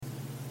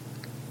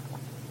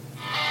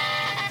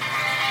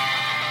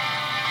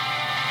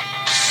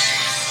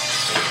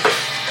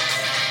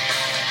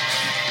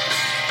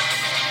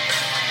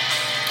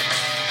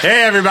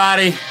Hey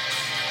everybody,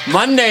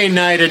 Monday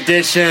night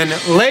edition,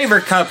 Laver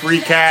Cup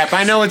recap.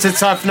 I know it's a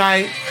tough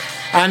night.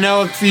 I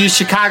know for you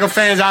Chicago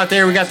fans out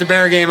there, we got the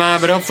Bear game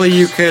on, but hopefully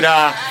you could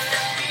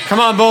come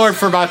on board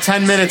for about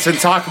 10 minutes and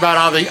talk about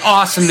all the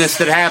awesomeness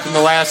that happened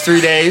the last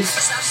 3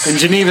 days in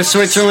Geneva,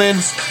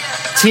 Switzerland.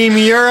 Team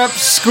Europe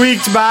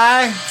squeaked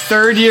by,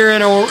 third year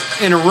in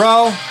a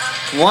row,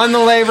 won the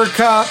Laver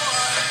Cup.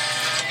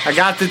 I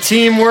got the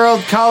Team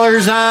World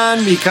colors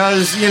on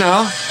because, you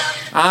know,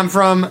 I'm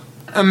from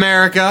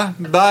America,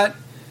 but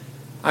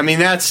I mean,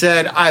 that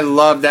said, I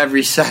loved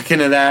every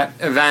second of that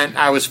event.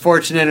 I was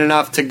fortunate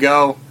enough to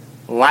go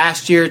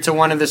last year to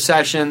one of the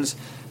sessions.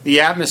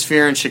 The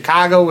atmosphere in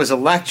Chicago was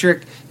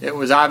electric. It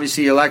was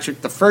obviously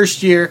electric the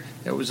first year.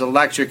 It was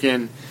electric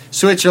in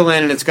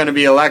Switzerland, and it's going to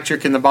be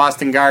electric in the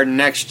Boston Garden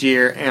next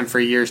year and for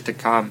years to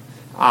come.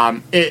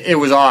 It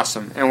was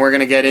awesome, and we're going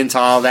to get into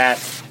all that.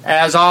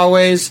 As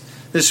always,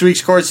 this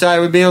week's Courtside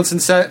with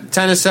Bielenson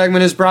tennis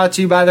segment is brought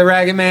to you by the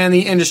Racket Man,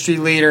 the industry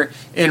leader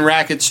in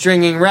racket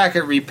stringing,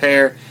 racket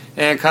repair,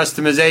 and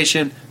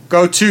customization.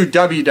 Go to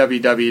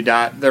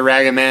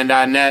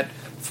www.theracketman.net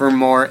for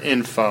more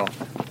info.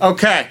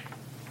 Okay,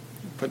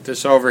 put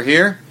this over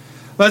here.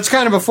 Let's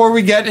kind of, before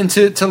we get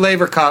into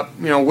Laver Cup,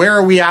 you know, where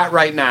are we at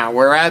right now?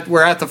 We're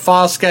at the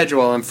fall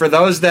schedule, and for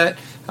those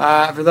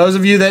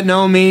of you that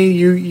know me,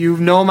 you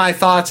know my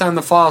thoughts on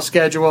the fall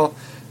schedule.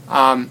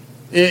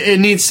 It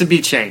needs to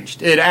be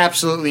changed. It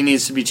absolutely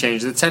needs to be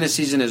changed. The tennis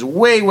season is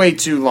way, way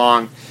too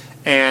long,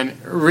 and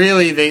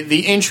really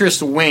the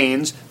interest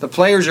wanes. The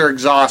players are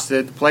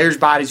exhausted. The players'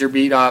 bodies are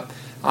beat up.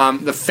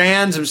 The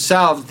fans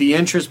themselves, the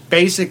interest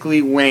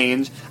basically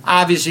wanes.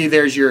 Obviously,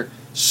 there's your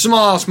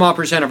small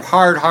percent of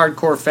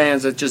hardcore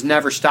fans that just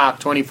never stop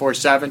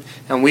 24/7,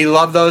 and we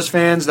love those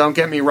fans, don't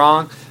get me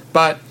wrong,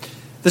 but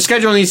the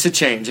schedule needs to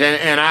change,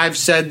 and I've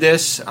said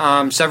this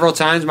several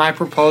times. My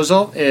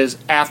proposal is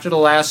after the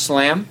last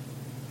slam,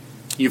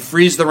 you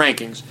freeze the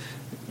rankings.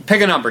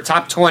 Pick a number,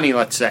 top 20,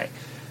 let's say.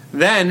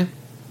 Then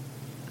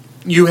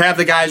you have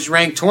the guys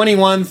ranked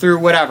 21 through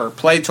whatever.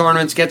 Play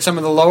tournaments, get some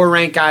of the lower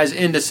ranked guys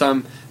into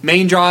some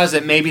main draws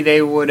that maybe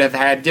they would have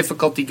had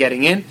difficulty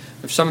getting in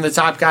if some of the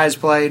top guys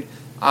played.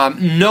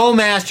 No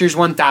Masters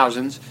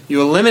 1000s.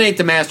 You eliminate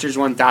the Masters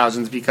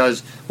 1000s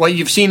because what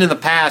you've seen in the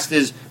past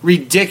is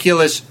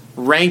ridiculous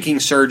ranking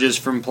surges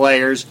from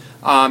players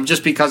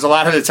just because a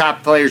lot of the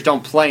top players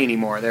don't play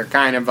anymore. They're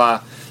kind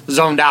of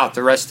zoned out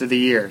the rest of the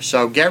year.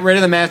 So get rid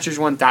of the Masters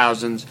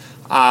 1000s.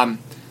 And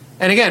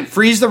again,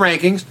 freeze the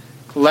rankings.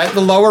 Let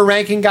the lower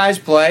ranking guys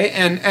play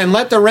and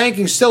let the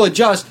rankings still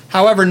adjust.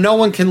 However, no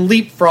one can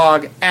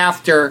leapfrog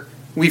after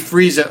we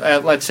freeze it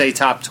at, let's say,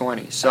 top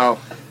 20. So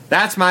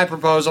that's my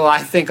proposal. I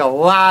think a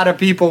lot of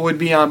people would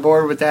be on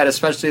board with that,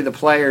 especially the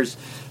players.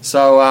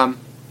 So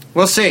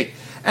we'll see.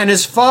 And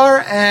as far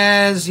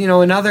as, you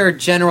know, another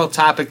general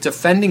topic,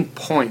 defending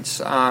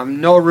points.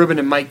 Noah Rubin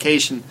and Mike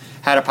Cation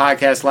had a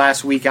podcast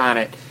last week on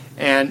it.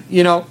 And,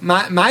 you know,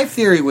 my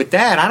theory with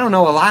that, I don't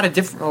know, a lot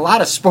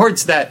of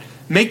sports that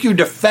make you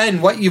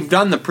defend what you've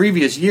done the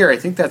previous year. I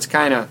think that's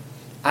kind of,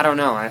 I don't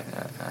know.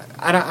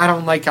 I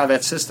don't like how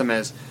that system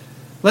is.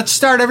 Let's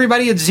start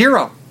everybody at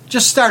zero.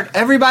 Just start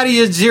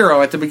everybody at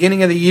zero at the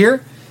beginning of the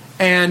year.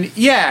 And,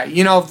 yeah,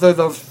 you know,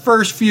 the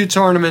first few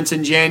tournaments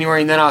in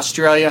January and then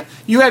Australia,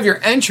 you have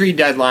your entry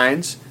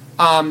deadlines.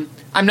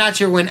 I'm not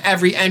sure when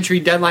every entry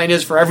deadline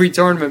is for every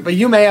tournament, but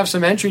you may have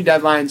some entry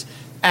deadlines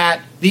at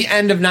the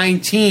end of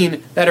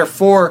 19 that are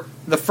for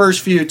the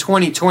first few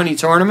 2020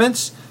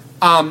 tournaments.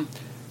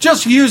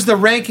 Just use the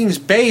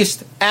rankings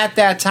based at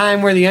that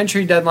time where the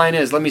entry deadline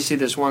is. Let me see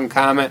this one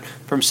comment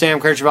from Sam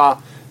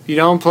Kirchhoff. If you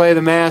don't play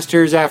the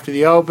Masters after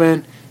the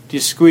Open, do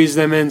you squeeze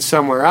them in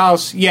somewhere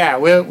else? Yeah,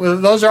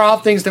 those are all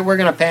things that we're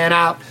going to pan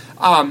out.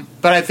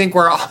 But I think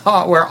we're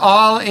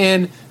all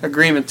in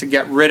agreement to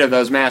get rid of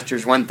those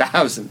Masters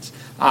 1000s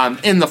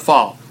in the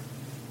fall.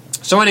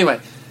 So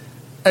anyway,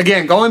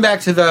 again, going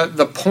back to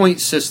the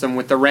point system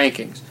with the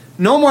rankings,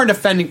 no more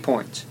defending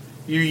points.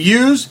 You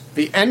use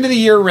the end of the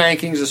year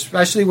rankings,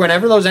 especially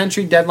whenever those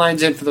entry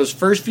deadlines in for those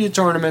first few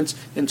tournaments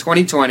in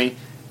 2020.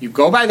 You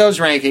go by those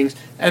rankings,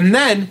 and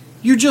then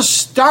you just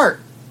start.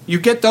 You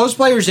get those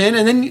players in,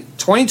 and then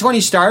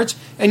 2020 starts,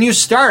 and you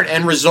start,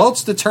 and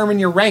results determine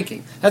your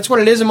ranking. That's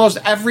what it is in most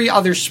every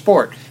other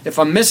sport. If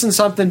I'm missing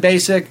something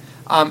basic,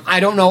 I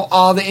don't know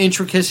all the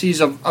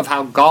intricacies of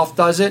how golf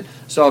does it,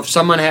 so if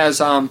someone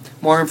has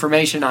more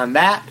information on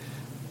that,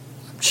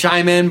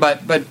 chime in.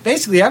 But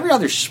basically every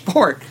other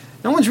sport,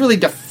 no one's really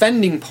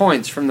defending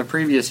points from the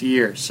previous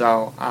year.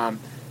 So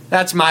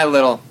that's my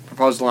little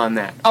proposal on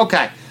that.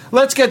 Okay.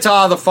 Let's get to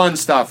all the fun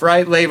stuff,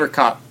 right? Laver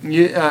Cup.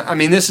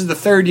 This is the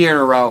third year in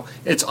a row.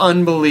 It's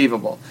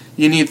unbelievable.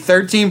 You need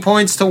 13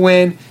 points to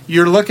win.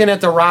 You're looking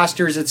at the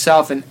rosters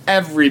itself, and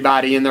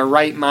everybody in their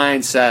right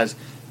mind says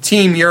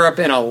Team Europe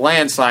in a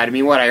landslide. I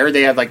mean, I heard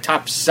they had like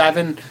top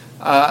 7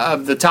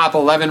 of the top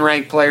 11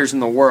 ranked players in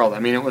the world. I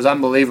mean, it was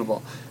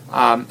unbelievable.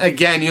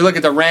 Again, you look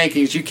at the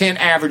rankings, you can't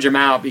average them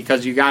out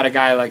because you got a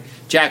guy like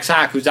Jack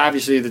Sock, who's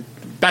obviously the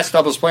best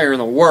doubles player in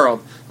the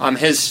world.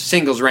 His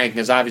singles ranking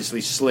has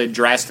obviously slid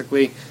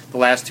drastically the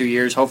last 2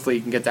 years. Hopefully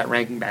he can get that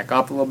ranking back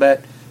up a little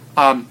bit.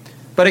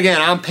 But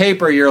again, on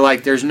paper, you're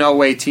like, there's no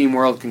way Team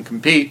World can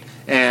compete.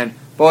 And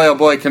boy, oh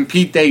boy,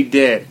 compete they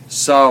did.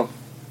 So,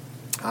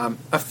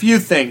 a few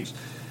things.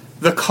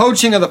 The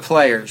coaching of the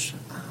players,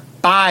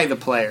 by the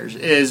players,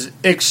 is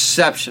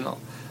exceptional.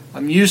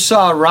 You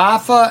saw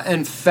Rafa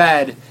and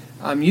Fed.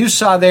 You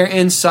saw their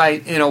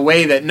insight in a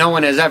way that no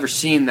one has ever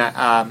seen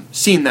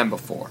them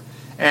before.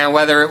 And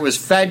whether it was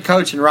Fed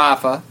coaching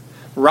Rafa,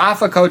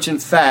 Rafa coaching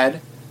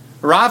Fed,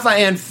 Rafa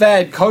and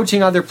Fed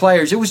coaching other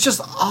players, it was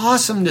just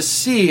awesome to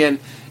see. And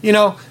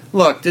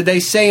look, did they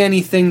say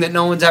anything that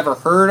no one's ever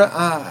heard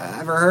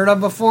of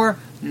before?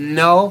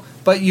 No,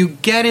 but you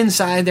get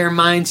inside their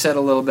mindset a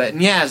little bit.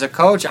 And yeah, as a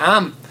coach,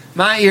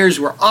 my ears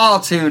were all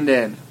tuned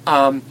in.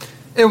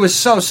 It was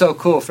so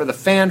cool for the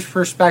fans'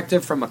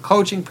 perspective, from a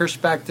coaching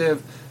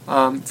perspective,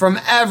 from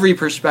every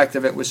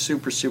perspective. It was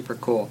super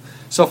cool.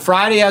 So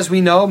Friday, as we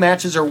know,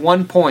 matches are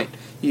 1 point.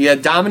 You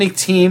had Dominic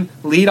Thiem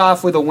lead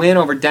off with a win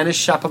over Denis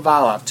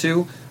Shapovalov,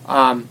 too.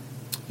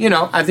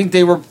 I think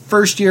they were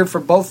first year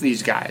for both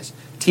these guys.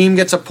 Thiem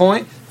gets a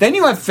point. Then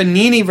you have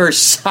Fognini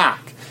versus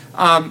Sock.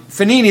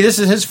 Fognini, this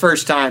is his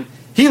first time.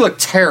 He looked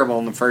terrible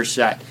in the first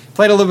set.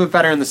 Played a little bit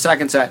better in the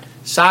second set.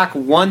 Sock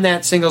won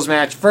that singles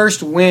match. First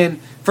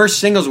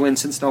singles win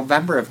since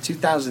November of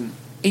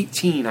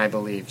 2018, I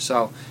believe.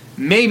 So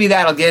maybe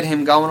that'll get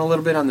him going a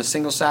little bit on the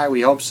singles side.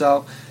 We hope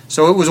so.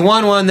 So it was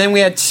 1-1. Then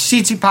we had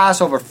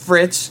Tsitsipas over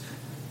Fritz,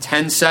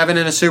 10-7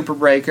 in a super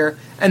breaker.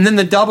 And then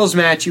the doubles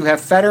match, you have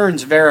Federer and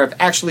Zverev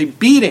actually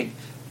beating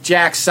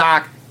Jack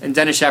Sock and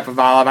Denis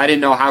Shapovalov. I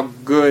didn't know how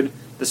good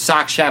the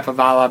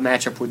Sock-Shapovalov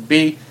matchup would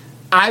be.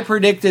 I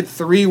predicted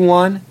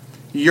 3-1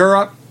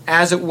 Europe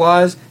as it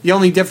was. The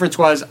only difference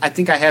was I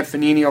think I had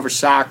Fognini over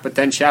Sock, but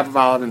then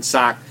Shapovalov and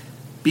Sock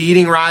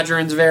beating Roger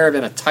and Zverev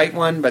in a tight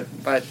one, but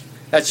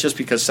that's just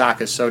because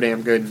Sock is so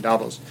damn good in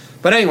doubles.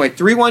 But anyway,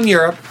 3-1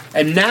 Europe,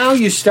 and now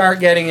you start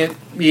getting it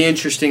be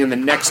interesting in the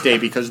next day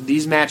because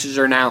these matches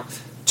are now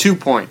 2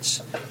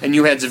 points. And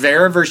you had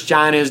Zverev versus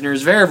John Isner.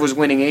 Zverev was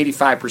winning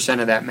 85%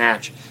 of that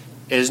match.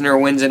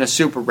 Isner wins in a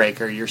super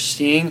breaker. You're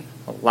seeing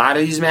a lot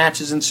of these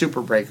matches in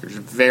super breakers.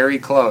 Very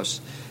close.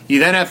 You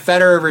then have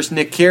Federer versus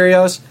Nick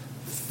Kyrgios.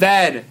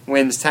 Fed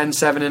wins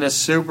 10-7 in a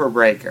super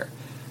breaker.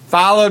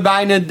 Followed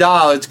by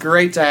Nadal. It's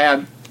great to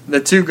have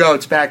the two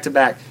GOATs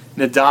back-to-back.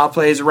 Nadal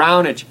plays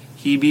Raonic.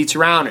 He beats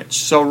Raonic.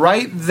 So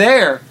right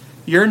there,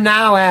 you're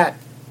now at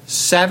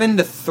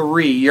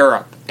 7-3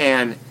 Europe.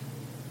 And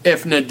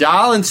if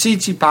Nadal and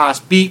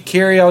Tsitsipas beat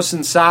Kyrgios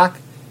and Sock,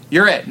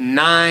 you're at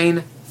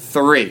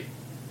 9-3.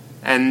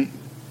 And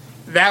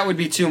that would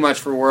be too much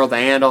for World to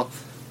handle.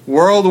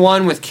 World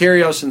won with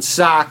Kyrgios and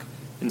Sock.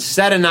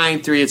 Instead of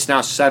 9-3, it's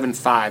now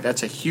 7-5.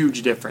 That's a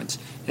huge difference.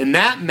 In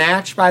that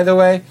match, by the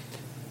way,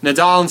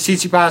 Nadal and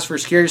Tsitsipas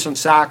versus Kyrgios and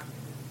Sock,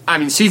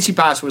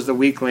 Tsitsipas was the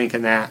weak link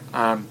in that.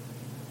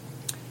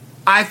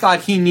 I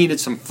thought he needed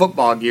some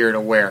football gear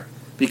to wear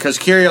because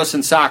Kyrgios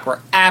and Sock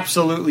were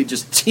absolutely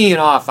just teeing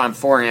off on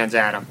forehands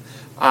at him.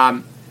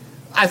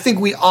 I think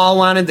we all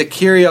wanted the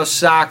Kyrgios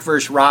Sock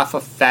versus Rafa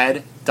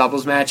Fed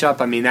doubles matchup.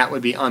 That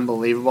would be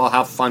unbelievable.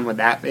 How fun would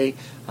that be?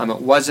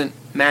 It wasn't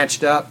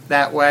matched up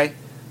that way.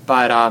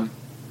 But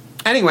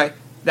anyway,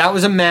 that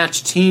was a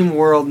match Team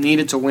World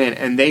needed to win.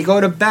 And they go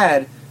to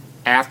bed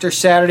after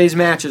Saturday's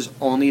matches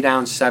only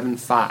down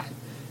 7-5.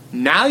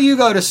 Now you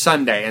go to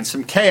Sunday, and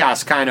some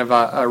chaos kind of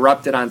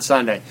erupted on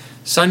Sunday.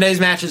 Sunday's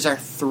matches are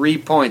 3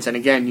 points, and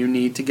again, you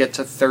need to get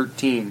to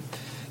 13.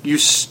 You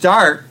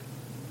start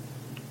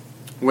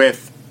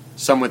with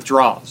some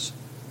withdrawals.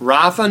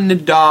 Rafa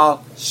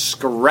Nadal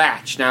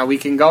scratch. Now, we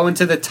can go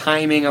into the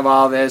timing of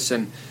all this,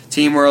 and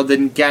Team World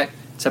didn't get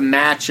to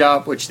match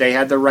up, which they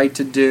had the right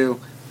to do.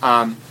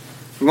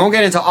 We won't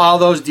get into all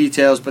those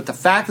details, but the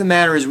fact of the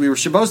matter is we were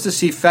supposed to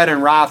see Fed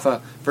and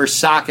Rafa versus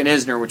Sock and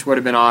Isner, which would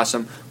have been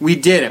awesome. We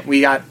didn't. We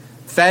got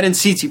Fed and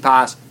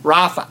Tsitsipas,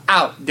 Rafa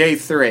out day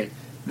 3.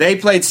 They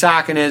played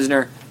Sock and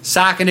Isner.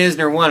 Sock and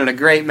Isner won in a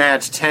great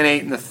match,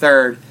 10-8 in the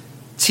third.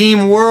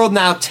 Team World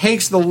now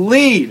takes the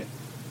lead,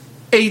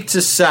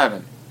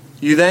 8-7.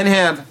 You then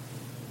have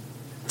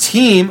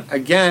Team,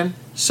 again,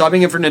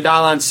 subbing in for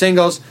Nadal on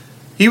singles.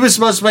 He was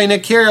supposed to play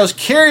Nick Kyrgios.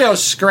 Kyrgios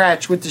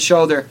scratch with the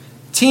shoulder.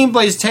 Team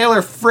plays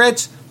Taylor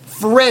Fritz.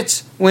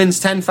 Fritz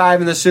wins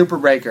 10-5 in the Super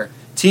Breaker.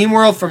 Team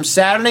World from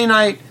Saturday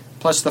night,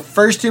 plus the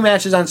first 2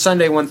 matches on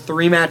Sunday, won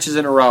 3 matches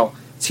in a row.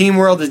 Team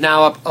World is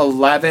now up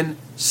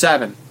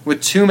 11-7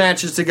 with 2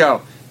 matches to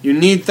go. You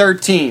need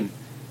 13.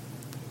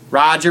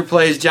 Roger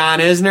plays John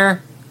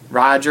Isner.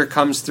 Roger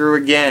comes through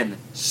again.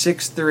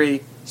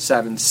 6-3,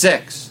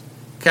 7-6.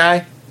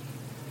 Okay?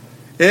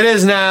 It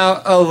is now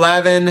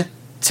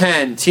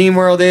 11-10. Team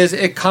World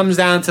it comes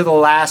down to the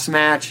last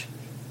match.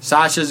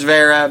 Sasha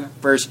Zverev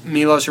versus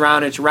Milos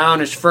Raonic.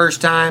 Raonic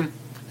first time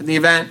at the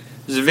event.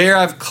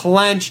 Zverev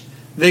clinched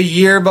the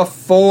year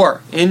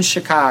before in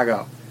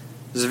Chicago.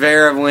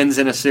 Zverev wins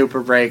in a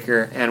super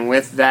breaker, and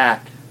with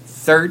that,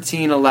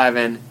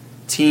 13-11,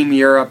 Team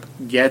Europe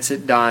gets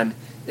it done.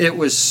 It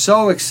was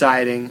so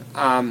exciting.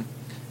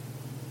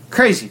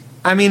 Crazy.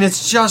 I mean,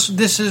 it's just,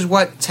 this is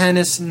what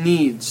tennis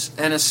needs,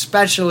 and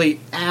especially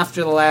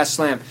after the last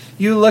slam.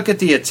 You look at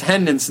the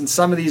attendance in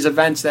some of these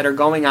events that are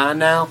going on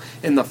now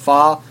in the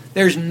fall,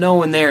 there's no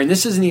one there, and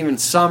this isn't even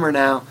summer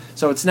now,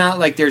 so it's not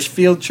like there's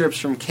field trips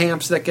from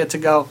camps that get to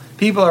go.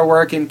 People are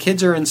working,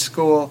 kids are in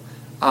school.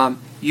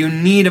 You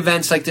need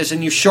events like this,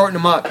 and you shorten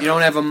them up. You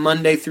don't have a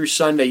Monday through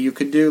Sunday. You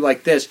could do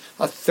like this,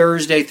 a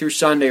Thursday through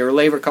Sunday, or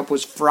Laver Cup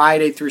was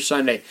Friday through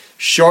Sunday.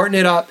 Shorten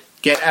it up,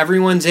 get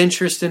everyone's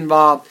interest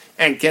involved,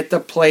 and get the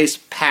place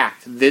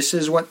packed. This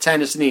is what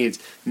tennis needs,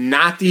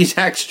 not these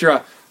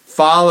extra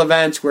fall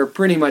events where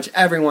pretty much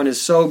everyone is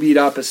so beat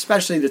up,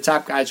 especially the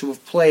top guys who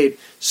have played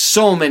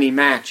so many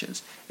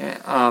matches.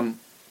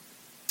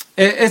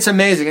 It's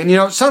amazing. And, you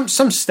know, some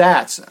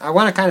stats. I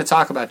want to kind of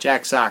talk about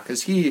Jack Sock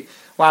because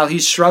while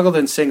he's struggled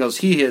in singles,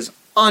 he is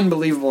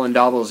unbelievable in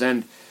doubles.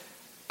 And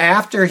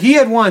after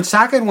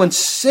Sock had won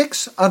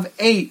 6 of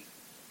 8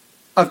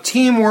 of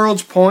Team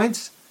World's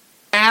points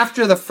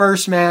after the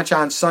first match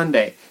on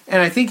Sunday.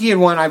 And I think he had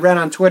won, I read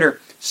on Twitter,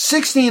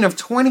 16 of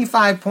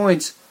 25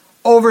 points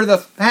over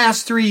the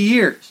past 3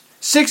 years.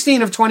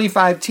 16 of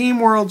 25 Team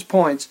World's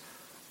points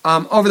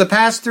over the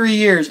past 3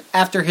 years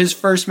after his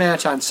first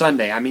match on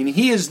Sunday. I mean,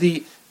 he is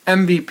the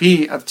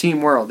MVP of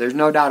Team World. There's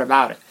no doubt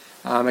about it.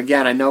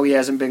 Again, I know he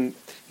hasn't been,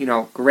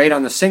 great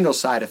on the singles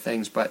side of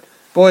things, but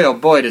boy, oh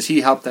boy, does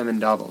he help them in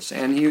doubles.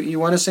 And he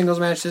won a singles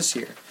match this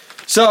year.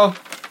 So,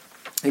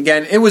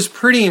 again, it was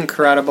pretty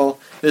incredible,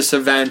 this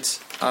event.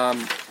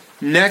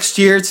 Next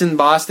year, it's in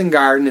Boston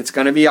Garden. It's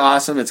going to be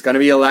awesome. It's going to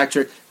be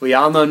electric. We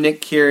all know Nick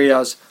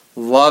Kyrgios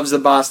loves the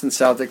Boston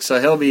Celtics, so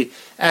he'll be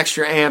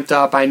extra amped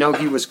up. I know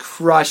he was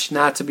crushed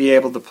not to be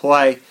able to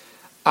play.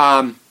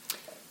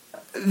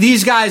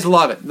 These guys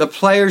love it. The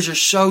players are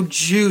so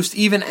juiced.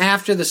 Even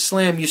after the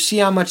slam, you see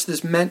how much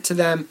this meant to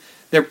them.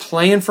 They're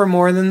playing for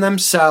more than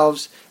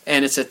themselves,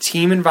 and it's a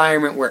team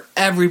environment where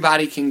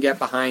everybody can get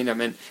behind them.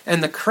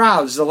 And the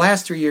crowds, the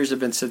last 3 years have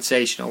been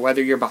sensational.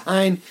 Whether you're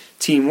behind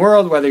Team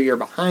World, whether you're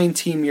behind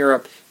Team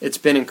Europe, it's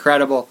been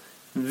incredible.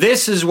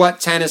 This is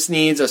what tennis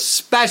needs,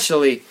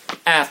 especially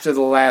after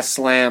the last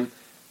slam.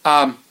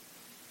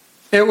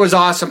 It was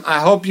awesome. I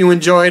hope you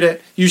enjoyed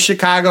it. You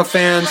Chicago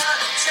fans,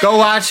 go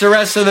watch the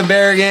rest of the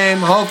Bear game.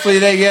 Hopefully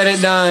they get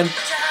it done.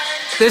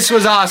 This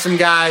was awesome,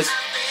 guys.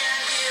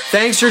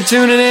 Thanks for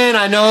tuning in.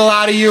 I know a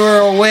lot of you are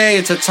away.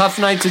 It's a tough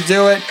night to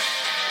do it.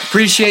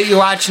 Appreciate you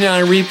watching it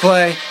on a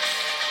replay.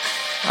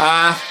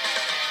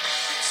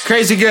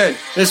 Crazy good.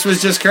 This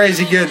was just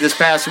crazy good this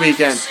past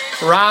weekend.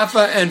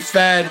 Rafa and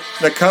Fed,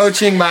 the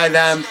coaching by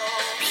them,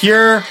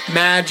 pure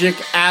magic,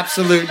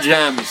 absolute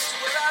gems.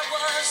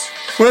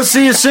 We'll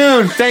see you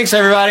soon. Thanks,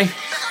 everybody.